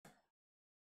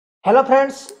Hello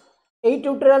friends यही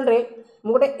tutorial रे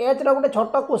मु गोटे एज रो गोटे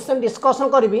छोट क्वेश्चन डिस्कसन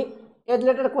करी एज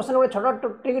रिलेटेड क्वेश्चन गोटे छोट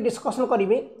टॉपिक डिस्कसन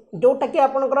करी जोटा कि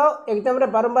आपनकर एग्जाम रे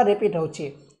बारंबार रिपीट होछि।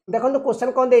 देखो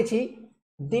क्वेश्चन कौन देछि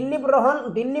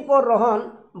दिलीप और रोहन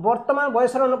वर्तमान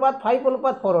बयसर अनुपात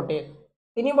 5:4 अटे।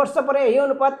 3 वर्ष पर यही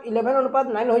अनुपात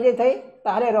 11:9 हो जाए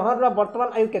ताहले रोहन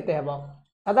वर्तमान आयु केते हेबो।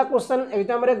 सादा क्वेश्चन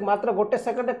एग्जाम रे मात्र गोटे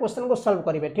सेकंड क्वेश्चन को सॉल्व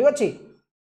करिवे। ठीक अछि।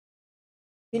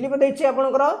 दिलीप देछि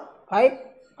आपनकर 5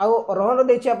 आउ रोहन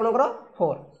देछि आपनकर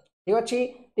 4। ठीक अछि।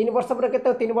 3 वर्ष पर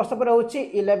केते 3 वर्ष पर होछि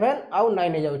 11 आउ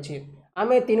 9 हो जाउछि।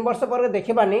 आमे 3 वर्ष पर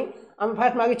देखिबानी हम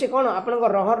फास्ट मागिछि कोन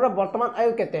आपनकर रोहन वर्तमान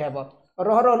आयु केते हेबो।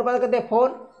 रोहन अनुपात केते 4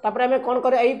 तापर आमे कोन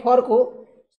करे एई 4 को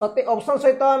सते ऑप्शन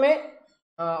सहित आमे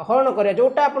हरण करे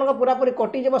जोटा आपनकर पूरा पूरी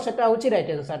कटि जेबो सेटा होछि राइट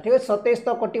आंसर। ठीक अछि। 27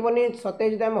 तो कटिबनी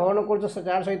 27 जदि हम हरण करछु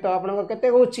 4 सहित आपनकर केते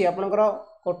होछि आपनकर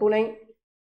कटु नै।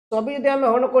 24 जदि हम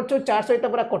हरण करछु 4 सहित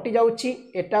पूरा कटि जाउछि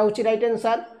एटा होछि राइट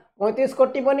आंसर। 35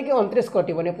 कटिबनी कि 29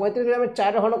 कटिबनी 35 जदि हम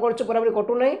 4 हरण करछु पूरा पूरी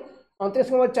कटु नै 29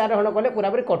 को 4 हरण कले पूरा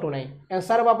पूरी कटु नै।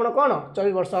 आंसर अब आपन कोन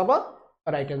 24 वर्ष हबो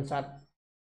राइट आंसर।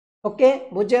 ओके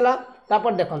बुझेला।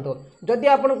 तापर देखंतो जदि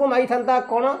आपन को मागी थांता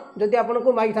कोन जदि आपन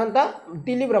को मागी थांता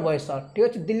दिलीप रो बयस। ठीक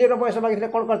अछि। दिलीप रो बयस मागी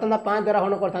कोन करथांता 5 द्वारा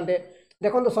हरण करथांते।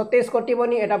 देखंतो 27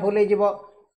 कटिबनी एटा भूल हे जिवो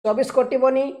 24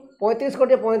 कटिबनी 35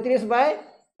 कटि 35 बाय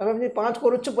तमे 5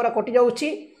 करूछु पूरा कटि जाउछि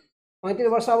 35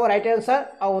 वर्ष हम राइट आंसर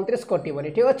आ 29 कटिबनी।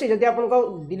 ठीक अछि। जदि आपन को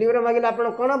दिलीप रो मागिला आपन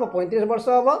कोन हम 35 वर्ष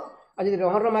हबो आ जदि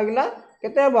रोहन रो मागिला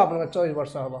केते हबो आपन 24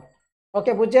 वर्ष हबो।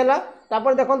 ओके बुझेला।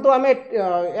 तापर देखंतो हमें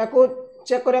याको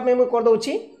चेक करिया पे मु कर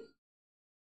दउछि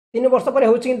 3 वर्ष पर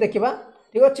होउछि कि देखिबा।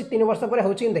 ठीक अछि। 3 वर्ष पर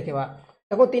होउछि कि देखिबा।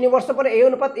 देखो 3 वर्ष पर ए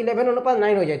अनुपात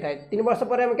 11:9 हो जाय थाए। 3 वर्ष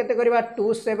पर हम केते करिबा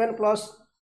 27 प्लस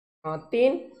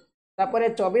 3 तापर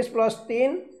 24 प्लस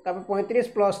 3 तापर 35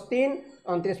 प्लस 3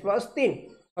 29 प्लस 3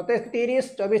 27 30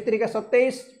 24 3 के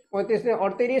 27 35 ने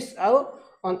 38 आउ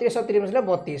 29 और 30 में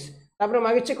 32 तापर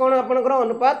मागिछि कोन आपनकर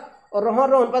अनुपात और रोहन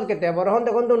रो अनुपात केते हबो। रोहन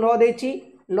देखंतु 9 देछि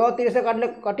 9 30 से काटले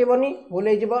कटिबनी भूल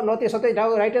हे जिवो 9 30 27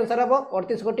 जाउ राइट आंसर हबो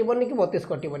 38 कटिबनी कि 32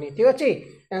 कटिबनी। ठीक अछि।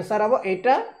 आंसर हबो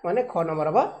एटा माने ख नंबर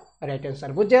हबो राइट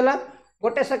आंसर। बुझेला।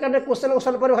 गोटे सेकंड क्वेश्चन को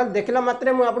सॉल्व पर देखला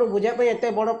मात्रे मु आपन बुझा पे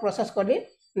एते बड़ प्रोसेस करली।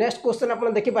 नेक्स्ट क्वेश्चन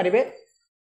आपन देखि पारिबे।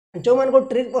 जो मन को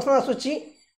ट्रिक पसंद आसुची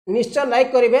निश्चय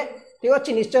लाइक करिवे। ठीक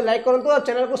अछि। निश्चय लाइक करंतु और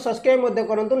चैनल को सब्सक्राइब मध्ये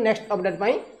करंतु नेक्स्ट अपडेट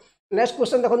पई। नेक्स्ट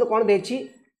क्वेश्चन देखंतु कोन देछि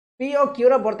पी और क्यू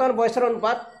रो वर्तमान बयसर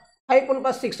अनुपात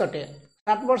 5:6 अटे।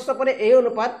 7 वर्ष पर ए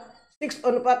अनुपात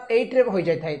 6:8 रे हो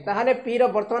जाय थाए ताहाले पी रो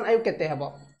वर्तमान आयु केते हेबो।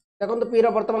 देखंतु पी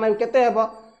रो वर्तमान आयु केते हेबो।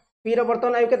 पी रो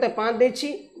वर्तमान आयु केते 5 देछि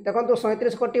देखंतु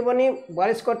 37 कटिबनी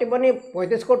 42 कटिबनी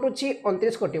 35 कटुछि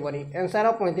 29 कटिबनी आंसर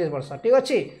हो 35 वर्ष। ठीक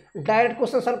अछि। डायरेक्ट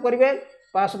क्वेश्चन सॉल्व करिवे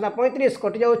 5 ना 35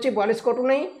 कटि जाउछि 42 कटु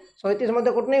नै 37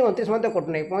 मध्ये कटु नै 29 मध्ये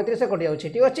कटु नै 35 से कटि जाउछि।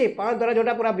 ठीक अछि। 5 द्वारा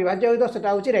जोटा पूरा विभाज्य होइतो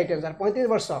सेटा होछि राइट आंसर 35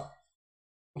 वर्ष।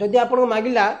 जदि आपन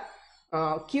मागिला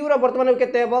क्यू रो वर्तमान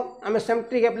केते हेबो आमे सेम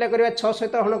ट्रिक अप्लाई करबा 6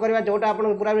 सहित हरण करबा जोटा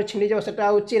आपन पूरा छिनि जेबो सेटा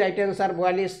होछि राइट आंसर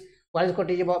 42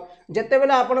 कटि जेबो। जते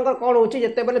बेला आपनकर कोन होछि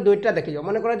जते बेले दुइटा देखियो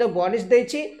माने कर जो 42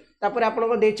 देछि तापर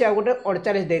आपनकर देछि आ गोटे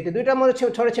 48 देति दुइटा मध्ये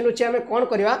छोड़े छिनुछि आमे कोन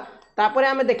करबा तापर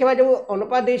आमे देखबा जो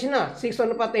अनुपात देछि ना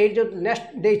 6:8 जो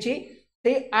नेक्स्ट देछि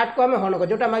से 8 को आमे हरण कर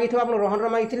जोटा मागिथिबा आपन रोहन रो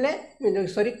मागिथिले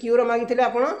सॉरी क्यू रो मागिथिले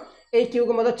आपन ए क्यू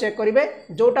को मदद चेक करिवे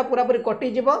जोटा पूरा पूरी कटि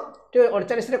जीवो।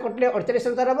 48 रे कटले 48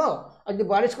 आंसर हबो और जदि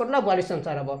 42 कटला 42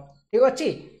 आंसर हबो। ठीक अछि।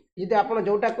 जदि आपन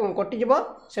जोटा कटि जीवो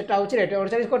सेटा होछि राइट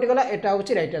 48 कटि गला एटा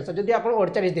होछि राइट आंसर जदि आपन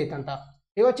 48 देथांता।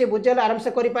 ठीक अछि। बुझेला आराम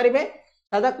से करि पारिबे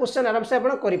सादा क्वेश्चन आराम से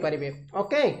आपन करि पारिबे।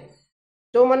 ओके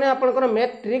जो माने आपनकर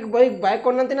मैथ ट्रिक बही बाय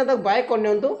करनंती ना त बाय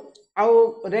करनियंतु आउ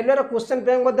रेलवे रो क्वेश्चन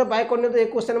बैंक मध्ये बाय करनियंतु ए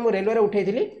क्वेश्चन मु रेलवे रे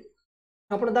उठेइथिली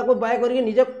आपण ताको बाय करके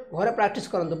निजे घरे प्रैक्टिस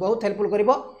करंतु बहुत हेल्पफुल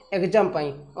करिवो एग्जाम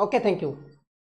पई। Okay thank you.